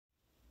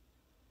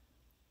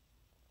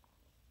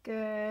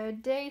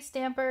Good day,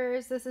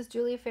 Stampers. This is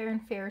Julia Fair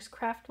and Fair's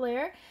Craft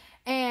Lair,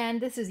 and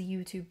this is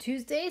YouTube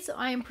Tuesday, so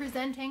I am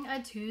presenting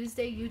a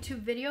Tuesday YouTube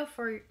video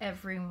for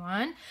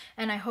everyone,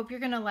 and I hope you're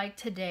going to like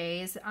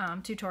today's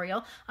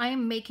tutorial. I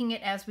am making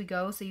it as we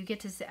go, so you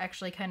get to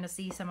actually kind of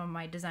see some of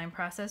my design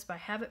process, but I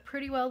have it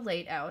pretty well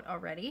laid out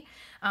already.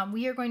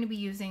 We are going to be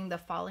using the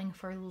Falling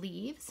for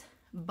Leaves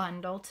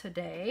bundle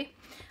today,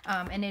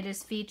 and it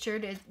is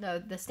featured.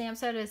 The stamp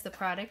set is the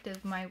product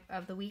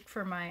of the week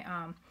for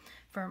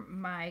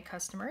my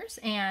customers,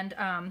 and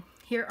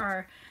here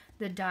are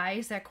the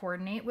dies that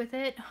coordinate with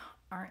it.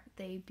 Aren't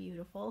they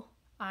beautiful?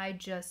 I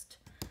just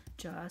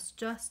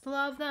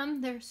love them.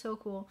 They're so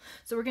cool.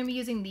 So we're gonna be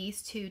using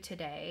these two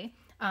today,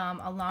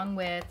 along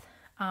with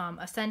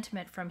a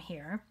sentiment from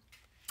here,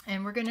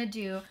 and we're gonna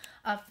do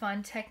a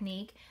fun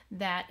technique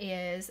that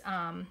is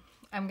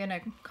I'm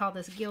gonna call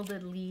this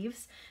Gilded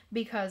Leaves,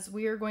 because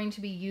we are going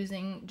to be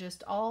using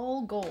just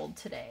all gold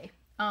today.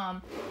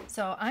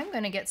 So I'm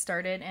going to get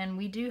started, and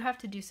we do have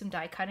to do some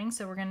die cutting,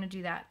 so we're going to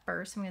do that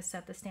first. I'm going to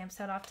set the stamp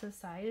set off to the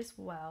side as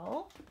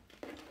well.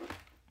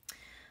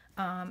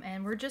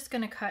 And we're just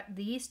going to cut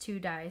these two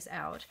dies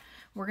out.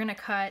 We're going to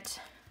cut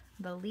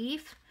the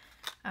leaf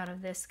out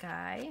of this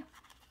guy,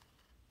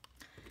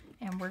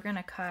 and we're going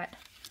to cut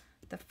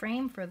the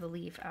frame for the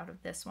leaf out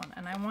of this one.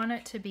 And I want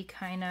it to be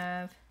kind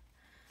of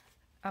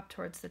up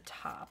towards the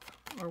top,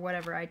 or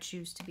whatever I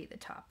choose to be the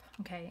top,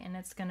 okay? And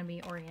it's going to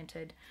be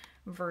oriented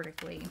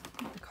vertically,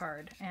 the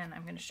card. And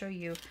I'm going to show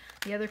you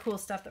the other cool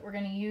stuff that we're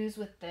going to use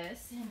with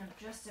this in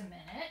just a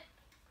minute.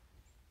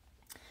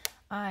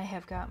 I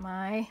have got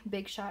my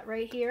Big Shot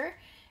right here,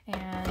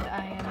 and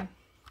I am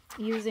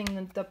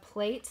using the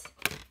plates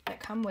that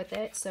come with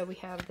it. So we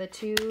have the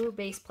two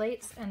base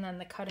plates and then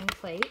the cutting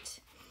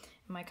plate.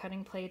 My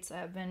cutting plates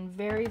have been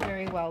very,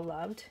 very well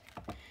loved.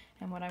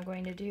 And what I'm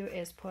going to do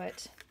is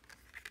put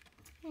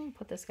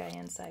this guy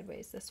in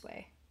sideways this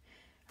way.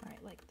 All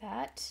right, like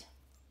that.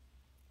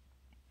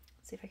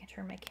 Let's see if I can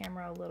turn my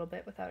camera a little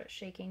bit without it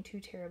shaking too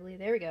terribly.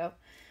 There we go.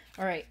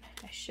 All right,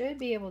 I should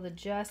be able to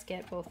just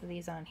get both of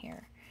these on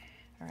here.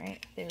 All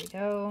right, there we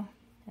go.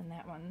 And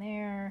that one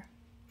there.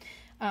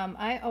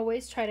 I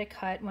always try to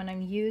cut, when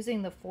I'm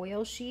using the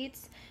foil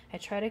sheets, I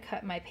try to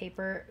cut my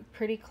paper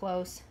pretty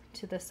close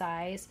to the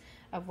size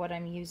of what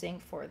I'm using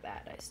for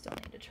that. I still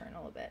need to turn a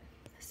little bit,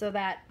 so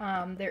that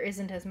there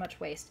isn't as much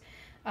waste.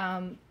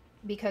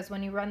 Because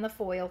when you run the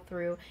foil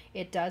through,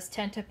 it does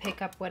tend to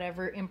pick up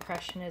whatever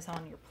impression is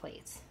on your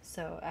plates.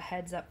 So a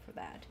heads up for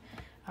that.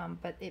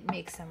 But it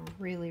makes them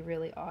really,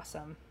 really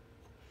awesome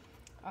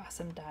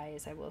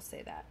dies, I will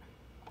say that.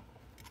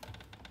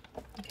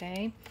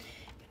 Okay,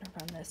 I'm gonna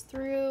run this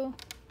through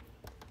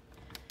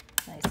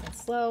nice and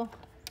slow.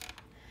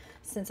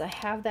 Since I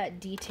have that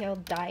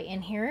detailed die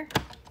in here,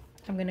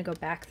 I'm gonna go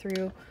back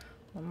through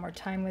one more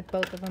time with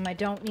both of them. I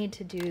don't need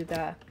to do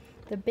the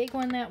big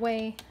one that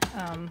way.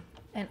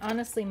 And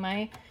honestly,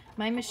 my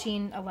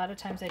machine, a lot of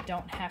times I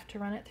don't have to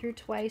run it through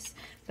twice,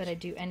 but I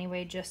do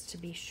anyway, just to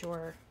be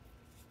sure.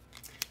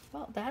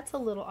 Well, that's a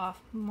little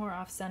more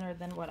off center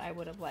than what I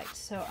would have liked.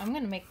 So I'm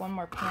going to make one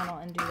more panel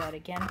and do that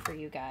again for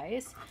you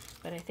guys.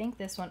 But I think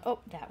this one, oh,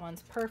 that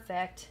one's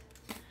perfect.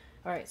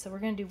 All right, so we're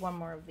going to do one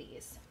more of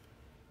these.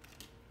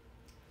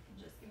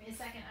 Just give me a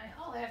second.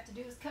 All I have to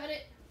do is cut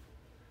it.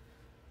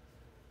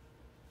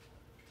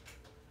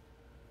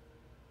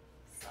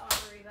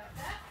 Sorry about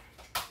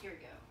that. Here we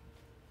go.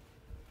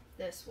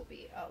 This will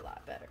be a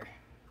lot better.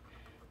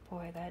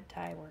 Boy, that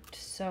die worked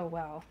so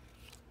well.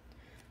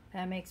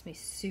 That makes me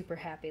super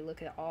happy.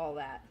 Look at all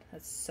that.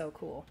 That's so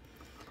cool.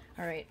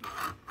 All right.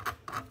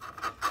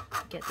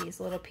 Get these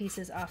little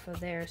pieces off of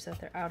there so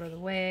that they're out of the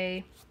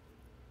way.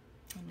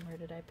 And where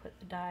did I put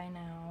the die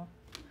now?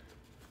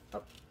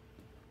 Oh.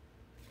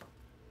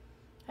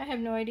 I have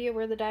no idea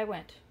where the die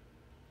went.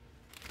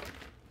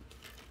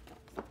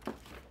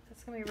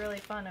 It's gonna be really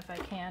fun if I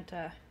can't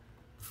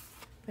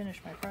finish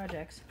my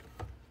projects.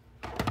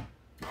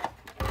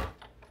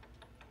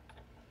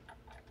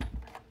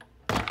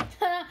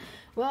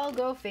 Well,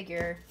 go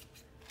figure.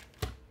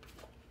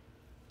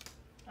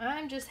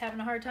 I'm just having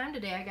a hard time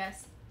today, I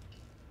guess.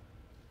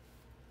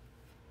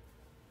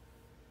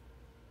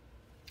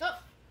 Oh,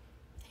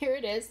 here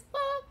it is.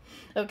 Oh,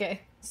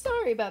 okay,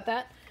 sorry about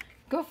that.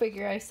 Go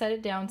figure, I set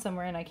it down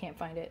somewhere and I can't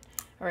find it.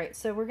 All right,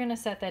 so we're gonna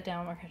set that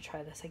down. We're gonna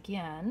try this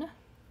again.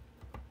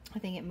 I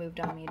think it moved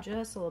on me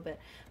just a little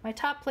bit. My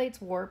top plate's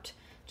warped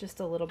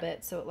just a little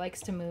bit, so it likes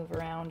to move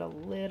around a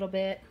little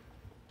bit.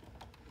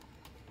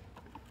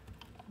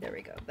 There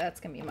we go.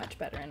 That's going to be much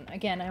better. And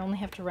again, I only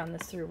have to run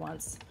this through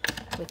once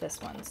with this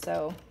one.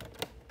 So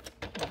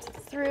once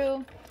it's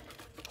through,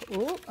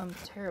 ooh, I'm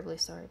terribly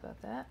sorry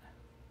about that.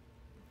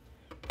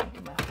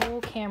 Making my whole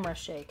camera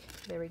shake.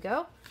 There we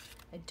go.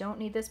 I don't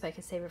need this, but I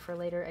can save it for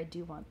later. I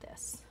do want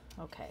this.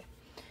 Okay.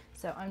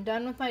 So I'm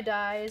done with my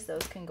dies.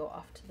 Those can go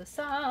off to the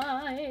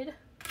side.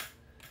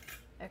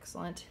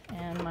 Excellent.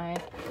 And my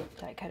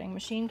die cutting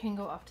machine can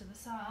go off to the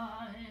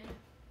side.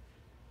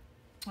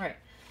 All right.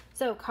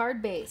 So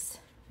card base.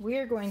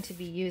 We're going to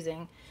be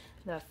using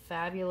the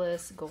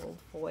fabulous gold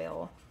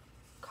foil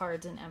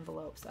cards and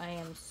envelopes. I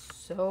am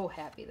so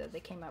happy that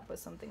they came up with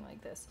something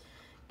like this.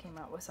 Came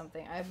out with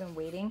something. I've been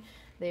waiting.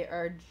 They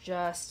are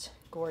just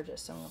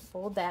gorgeous. So I'm going to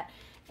fold that.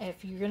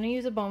 If you're going to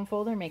use a bone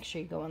folder, make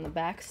sure you go on the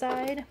back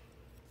side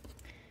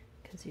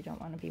because you don't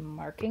want to be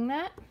marking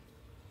that.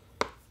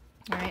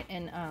 All right,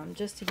 and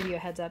just to give you a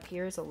heads up,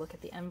 here's a look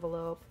at the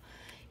envelope.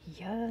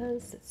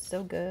 Yes, it's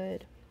so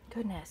good.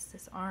 Goodness,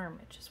 this arm,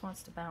 it just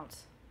wants to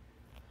bounce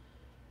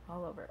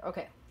all over.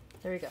 Okay,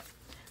 there we go.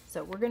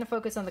 So we're going to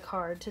focus on the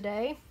card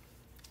today.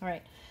 All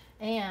right,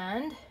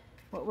 and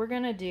what we're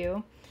going to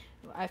do,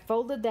 I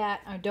folded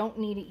that. I don't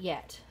need it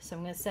yet, so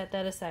I'm going to set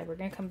that aside. We're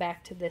going to come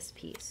back to this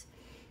piece.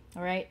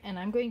 All right, and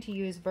I'm going to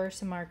use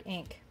Versamark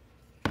ink.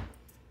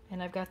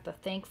 And I've got the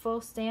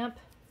Thankful stamp.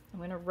 I'm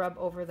going to rub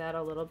over that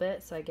a little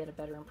bit so I get a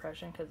better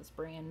impression because it's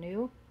brand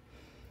new.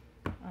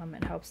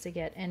 It helps to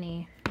get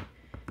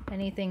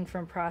anything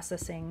from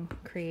processing,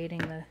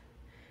 creating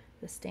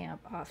the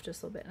stamp off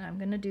just a little bit. And I'm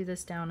going to do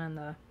this down on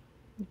the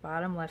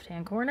bottom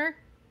left-hand corner.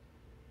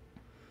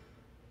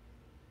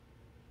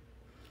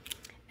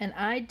 And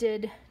I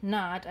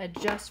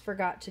just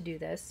forgot to do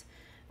this.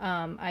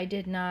 I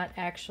did not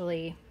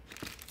actually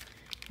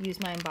use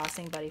my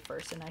embossing buddy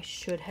first, and I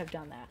should have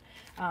done that.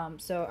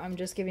 So I'm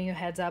just giving you a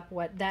heads up.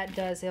 What that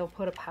does, it'll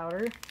put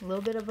a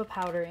little bit of a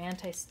powder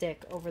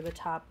anti-stick over the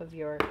top of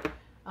your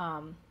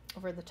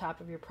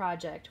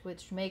project,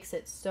 which makes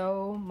it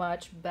so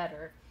much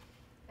better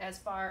as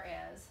far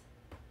as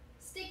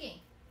sticking.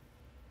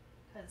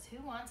 Because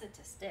who wants it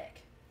to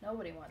stick?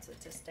 Nobody wants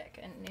it to stick,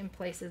 and in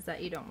places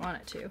that you don't want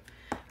it to.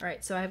 All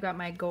right, so I've got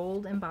my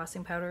gold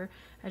embossing powder.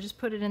 I just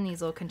put it in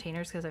these little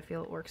containers because I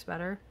feel it works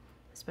better,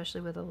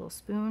 especially with a little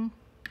spoon.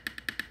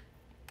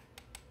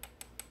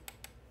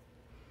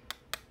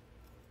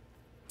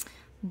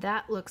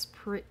 That looks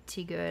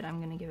pretty good. I'm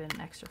gonna give it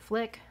an extra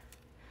flick.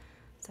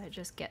 So I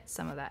just get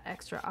some of that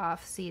extra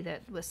off. See,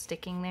 that was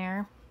sticking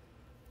there.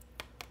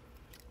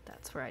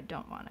 That's where I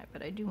don't want it,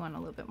 but I do want a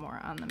little bit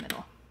more on the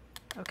middle.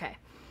 Okay.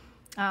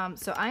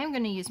 So I am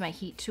going to use my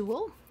heat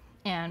tool,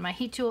 and my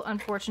heat tool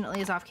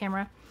unfortunately is off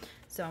camera,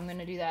 so I'm going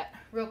to do that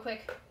real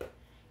quick.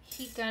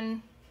 Heat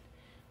gun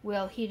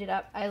will heat it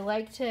up. I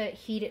like to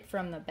heat it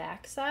from the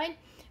back side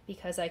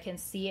because I can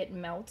see it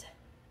melt,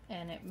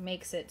 and it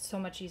makes it so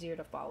much easier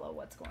to follow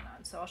what's going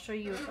on. So I'll show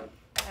you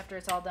after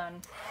it's all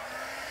done.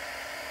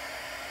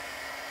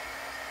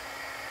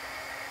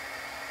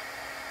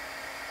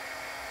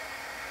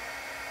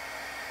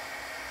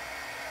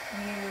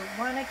 You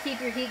want to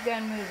keep your heat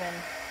gun moving.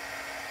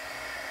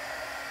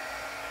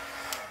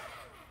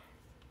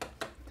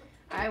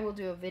 I will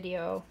do a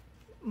video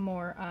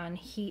more on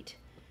heat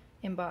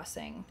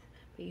embossing,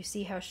 but you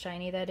see how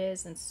shiny that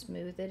is and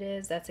smooth it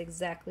is? That's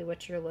exactly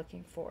what you're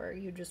looking for.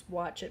 You just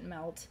watch it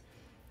melt,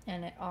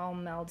 and it all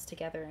melds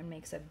together and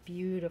makes a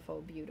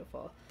beautiful,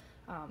 beautiful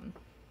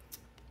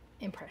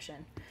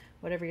impression,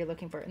 whatever you're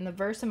looking for. And the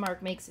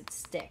Versamark makes it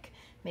stick,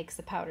 makes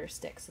the powder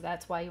stick, so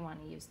that's why you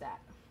want to use that.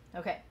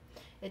 Okay,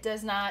 it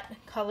does not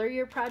color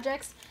your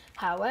projects.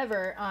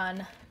 However,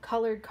 on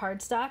colored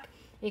cardstock,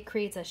 it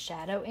creates a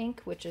shadow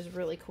ink, which is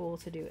really cool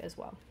to do as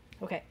well.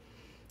 Okay,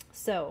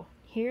 so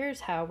here's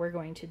how we're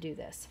going to do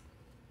this.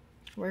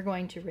 We're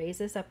going to raise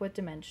this up with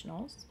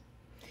dimensionals,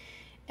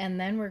 and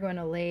then we're going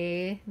to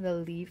lay the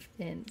leaf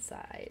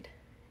inside,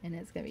 and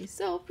it's going to be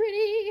so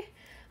pretty.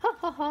 Ha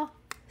ha ha,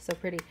 so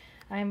pretty.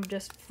 I'm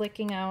just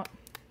flicking out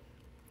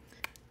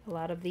a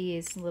lot of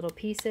these little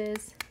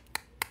pieces.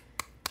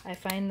 I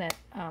find that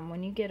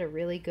when you get a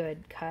really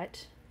good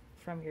cut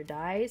from your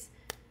dies,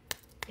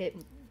 it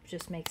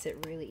just makes it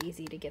really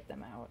easy to get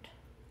them out.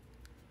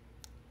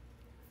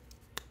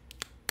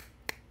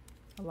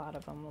 A lot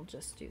of them will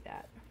just do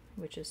that,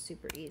 which is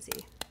super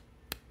easy.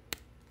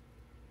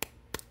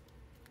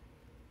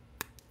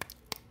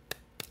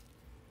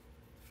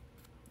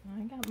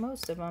 I got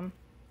most of them,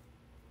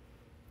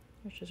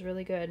 which is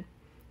really good.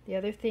 The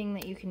other thing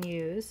that you can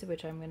use,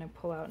 which I'm going to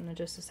pull out in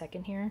just a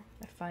second here,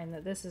 I find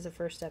that this is the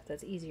first step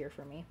that's easier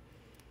for me,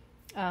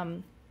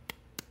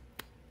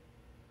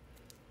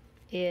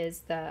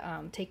 is the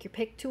Take Your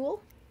Pick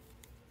tool.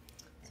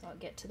 So I'll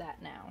get to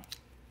that now.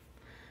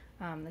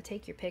 The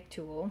Take Your Pick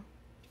tool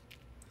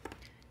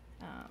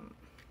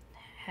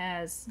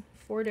has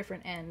 4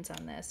 different ends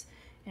on this,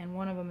 and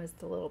one of them is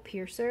the little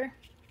piercer,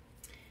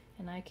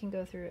 and I can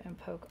go through and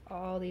poke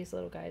all these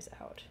little guys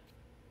out.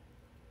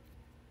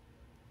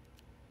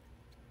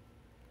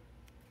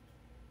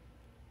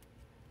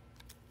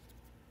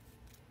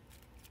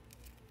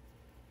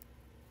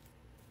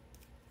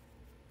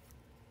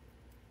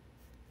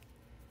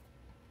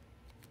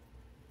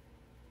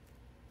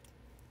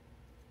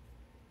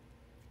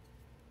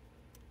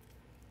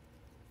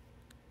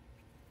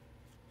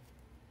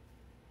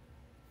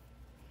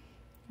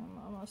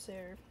 Almost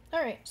there.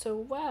 All right, so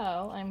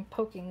while I'm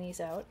poking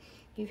these out,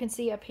 you can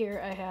see up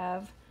here I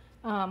have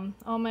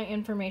all my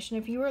information.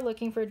 If you are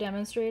looking for a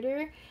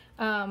demonstrator,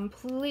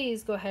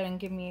 please go ahead and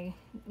give me,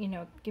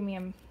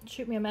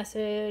 shoot me a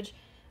message,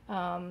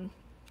 an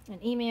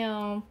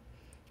email,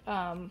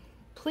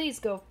 please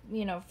go,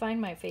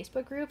 find my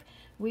Facebook group.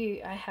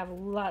 I have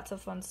lots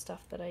of fun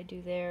stuff that I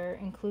do there,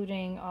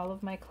 including all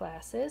of my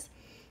classes.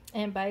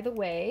 And by the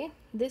way,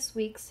 this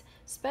week's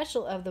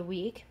special of the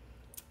week,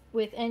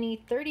 with any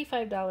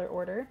 $35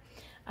 order,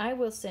 I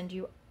will send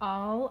you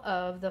all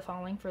of the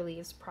Falling for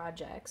Leaves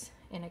projects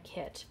in a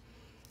kit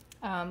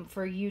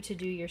for you to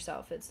do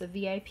yourself. It's the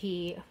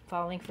VIP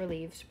Falling for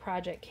Leaves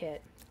project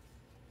kit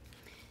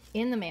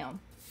in the mail.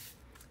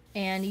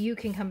 And you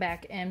can come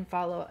back and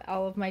follow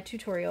all of my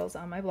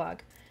tutorials on my blog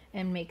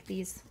and make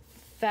these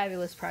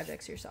fabulous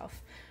projects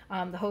yourself.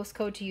 The host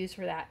code to use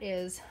for that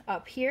is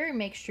up here.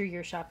 Make sure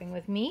you're shopping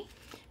with me.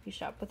 If you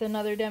shop with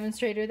another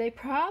demonstrator, they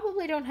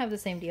probably don't have the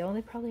same deal.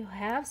 They probably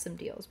have some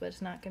deals, but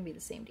it's not going to be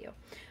the same deal.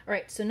 All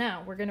right, so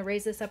now we're going to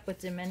raise this up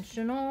with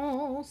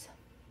dimensionals.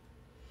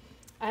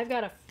 I've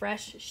got a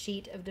fresh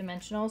sheet of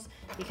dimensionals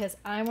because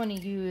I want to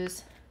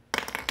use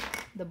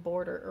the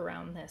border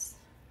around this.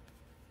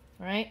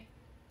 All right,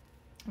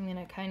 I'm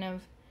going to kind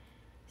of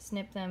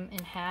snip them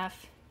in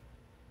half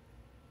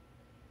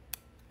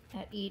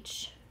at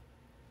each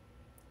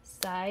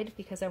side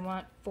because I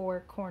want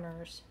 4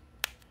 corners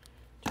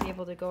to be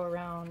able to go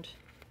around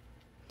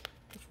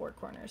the 4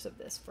 corners of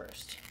this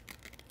first.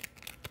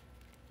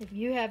 If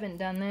you haven't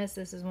done this,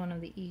 this is one of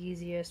the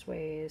easiest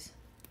ways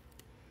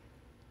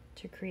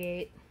to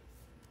create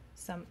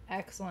some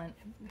excellent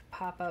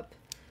pop-up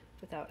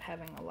without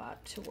having a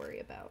lot to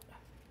worry about.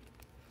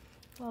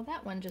 Well,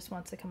 that one just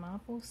wants to come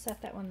off. We'll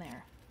set that one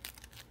there.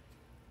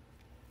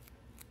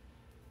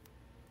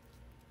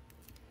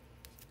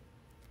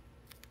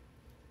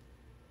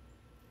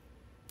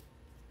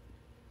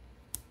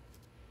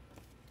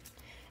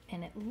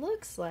 And it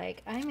looks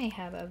like I may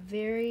have a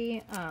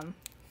very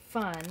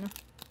fun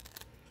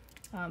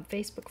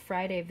Facebook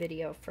Friday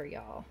video for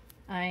y'all.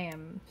 I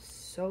am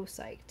so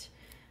psyched.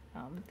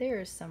 There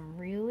is some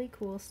really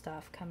cool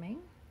stuff coming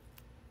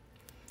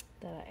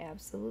that I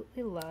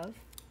absolutely love.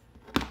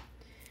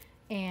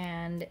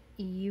 And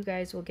you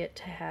guys will get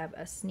to have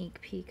a sneak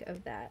peek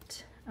of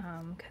that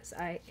because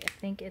I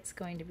think it's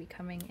going to be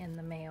coming in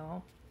the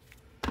mail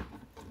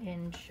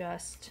in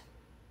just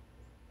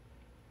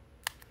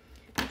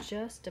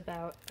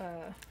about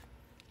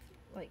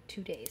like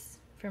 2 days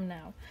from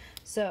now.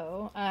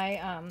 So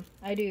I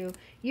do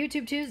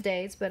YouTube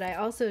Tuesdays, but I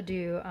also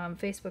do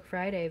Facebook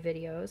Friday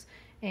videos,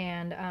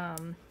 and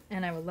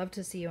I would love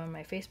to see you on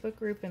my Facebook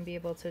group and be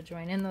able to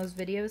join in those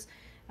videos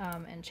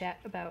and chat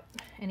about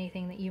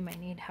anything that you might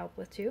need help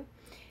with too.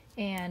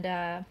 And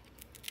I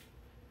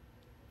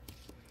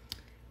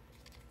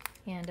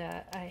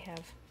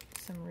have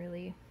some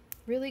really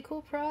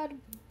cool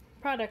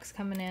products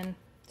coming in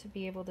to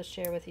be able to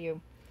share with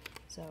you.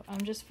 So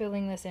I'm just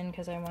filling this in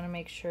because I want to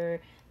make sure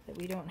that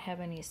we don't have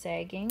any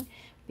sagging,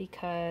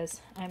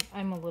 because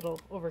I'm a little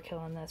overkill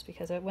on this,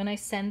 because when I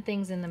send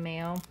things in the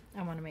mail,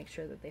 I want to make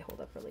sure that they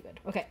hold up really good.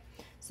 Okay,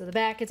 so the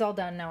back is all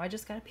done. Now I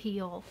just got to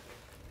peel.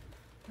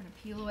 I'm going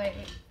to peel away.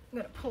 I'm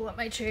going to pull up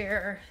my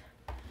chair.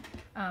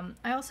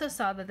 I also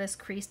saw that this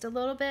creased a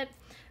little bit.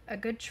 A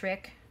good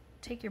trick,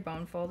 take your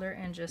bone folder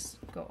and just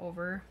go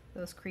over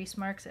those crease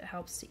marks. It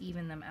helps to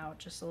even them out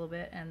just a little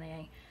bit, and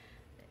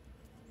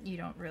you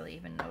don't really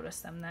even notice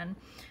them then.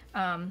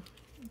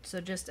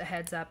 So just a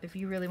heads up, if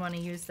you really want to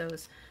use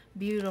those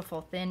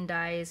beautiful thin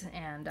dies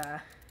and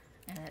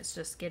it's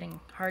just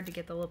getting hard to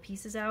get the little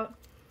pieces out,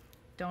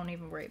 don't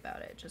even worry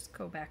about it. Just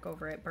go back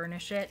over it,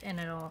 burnish it, and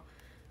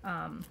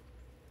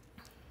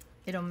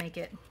it'll make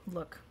it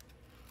look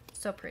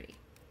so pretty.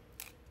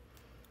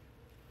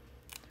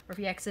 Or if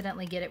you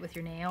accidentally get it with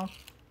your nail,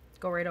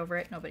 go right over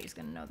it. Nobody's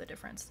going to know the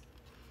difference.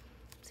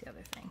 That's the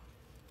other thing.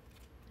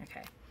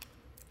 Okay.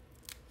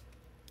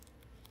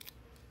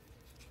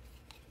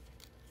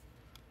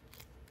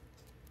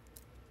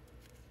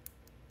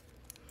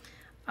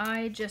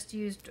 I just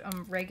used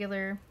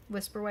regular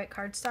Whisper White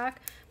cardstock,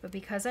 but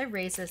because I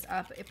raised this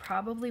up, it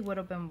probably would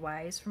have been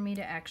wise for me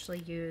to actually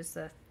use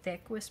the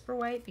thick Whisper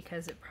White,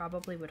 because it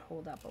probably would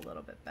hold up a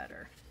little bit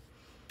better.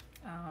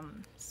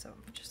 So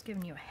I'm just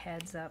giving you a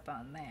heads up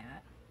on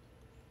that.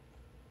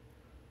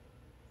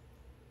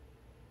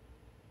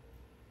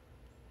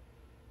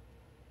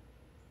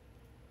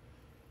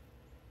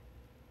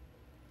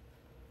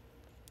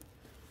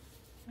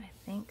 I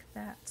think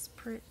that's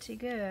pretty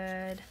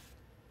good.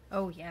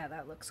 Oh yeah,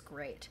 that looks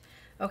great.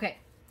 Okay,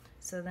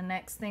 so the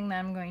next thing that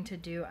I'm going to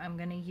do, I'm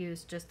going to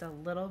use just a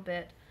little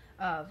bit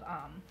of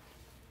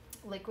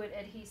liquid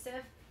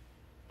adhesive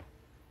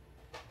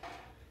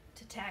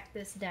to tack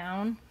this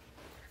down.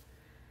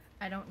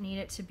 I don't need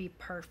it to be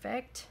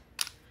perfect,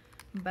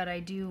 but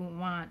I do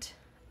want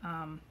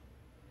a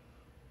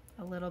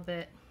little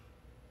bit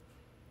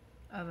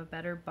of a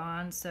better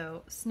bond.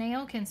 So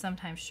snail can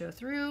sometimes show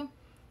through,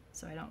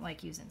 so I don't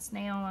like using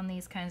snail on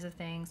these kinds of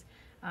things.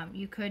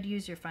 You could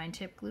use your fine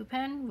tip glue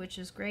pen, which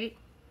is great,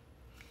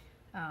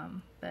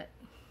 but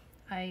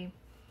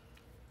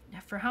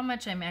for how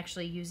much I'm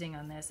actually using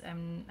on this,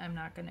 I'm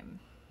not gonna,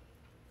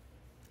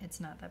 it's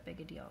not that big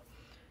a deal.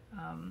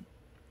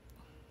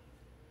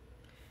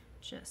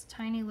 Just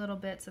tiny little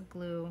bits of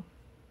glue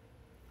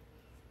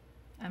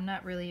I'm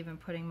not really even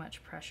putting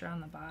much pressure on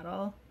the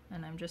bottle,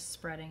 and I'm just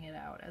spreading it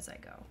out as I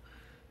go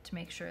to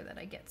make sure that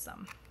I get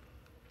some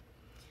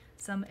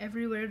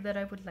everywhere that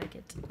I would like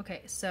it.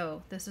 Okay,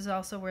 so this is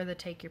also where the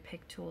take your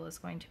pick tool is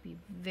going to be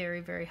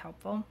very, very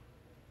helpful.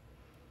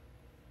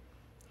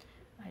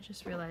 I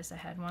just realized I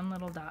had one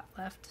little dot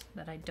left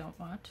that I don't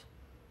want.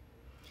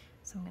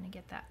 So I'm going to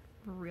get that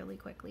really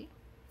quickly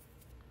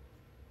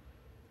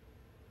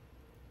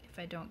if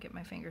I don't get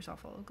my fingers all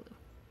full of glue.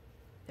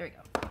 There we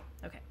go.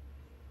 Okay.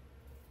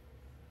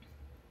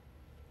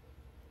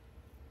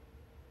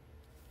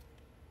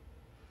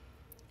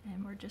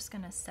 And we're just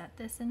going to set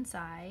this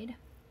inside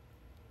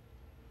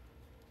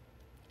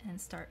and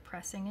start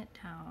pressing it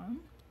down.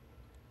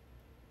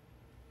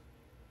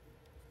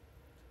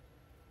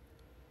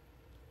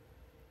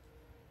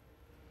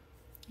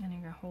 And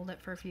you're going to hold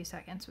it for a few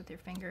seconds with your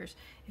fingers.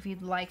 If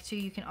you'd like to,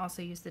 you can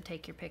also use the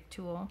take your pick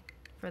tool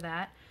for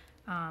that.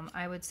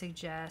 I would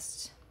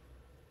suggest,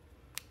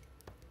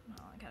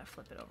 oh, I gotta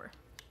flip it over,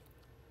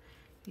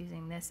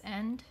 using this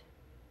end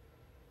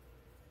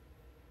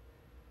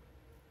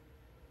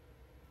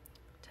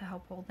to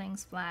help hold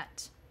things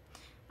flat.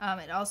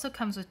 It also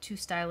comes with two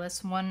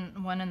stylus,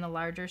 one in the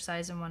larger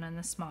size and one in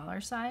the smaller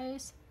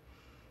size,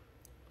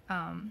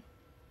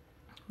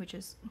 which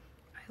is,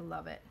 I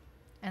love it.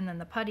 And then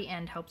the putty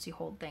end helps you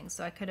hold things.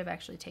 So I could have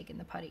actually taken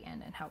the putty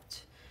end and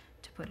helped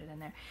to put it in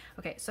there.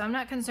 Okay, so I'm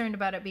not concerned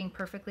about it being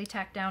perfectly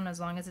tacked down as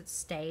long as it's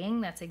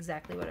staying. That's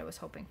exactly what I was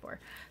hoping for.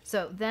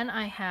 So then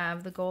I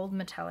have the gold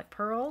metallic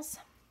pearls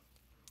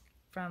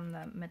from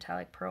the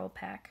metallic pearl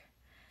pack.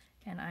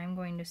 And I'm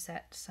going to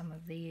set some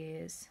of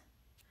these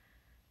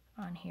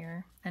on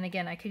here. And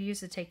again, I could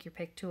use the take your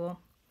pick tool,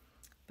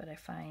 but I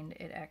find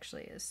it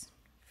actually is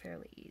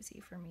fairly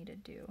easy for me to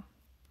do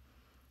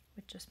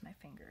with just my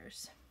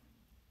fingers.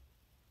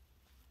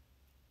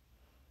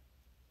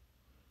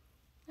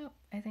 Nope,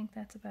 I think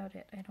that's about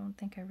it. I don't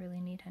think I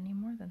really need any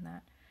more than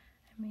that.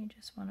 I may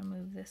just want to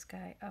move this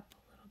guy up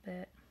a little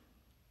bit.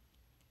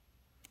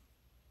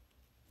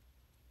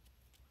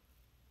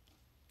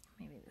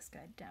 Maybe this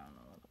guy down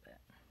a little bit.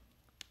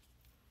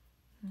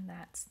 And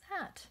that's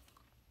that.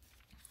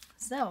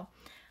 So,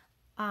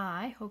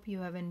 I hope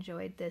you have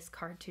enjoyed this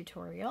card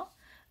tutorial.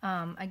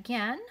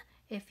 Again,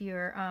 if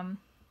you're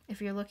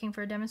looking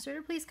for a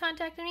demonstrator, please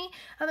contact me.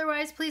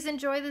 Otherwise, please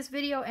enjoy this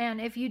video, and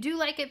if you do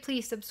like it,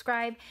 please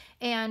subscribe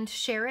and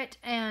share it,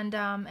 and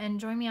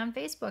join me on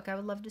Facebook. I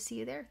would love to see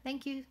you there.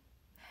 Thank you.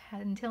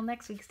 Until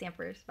next week,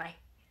 Stampers. Bye.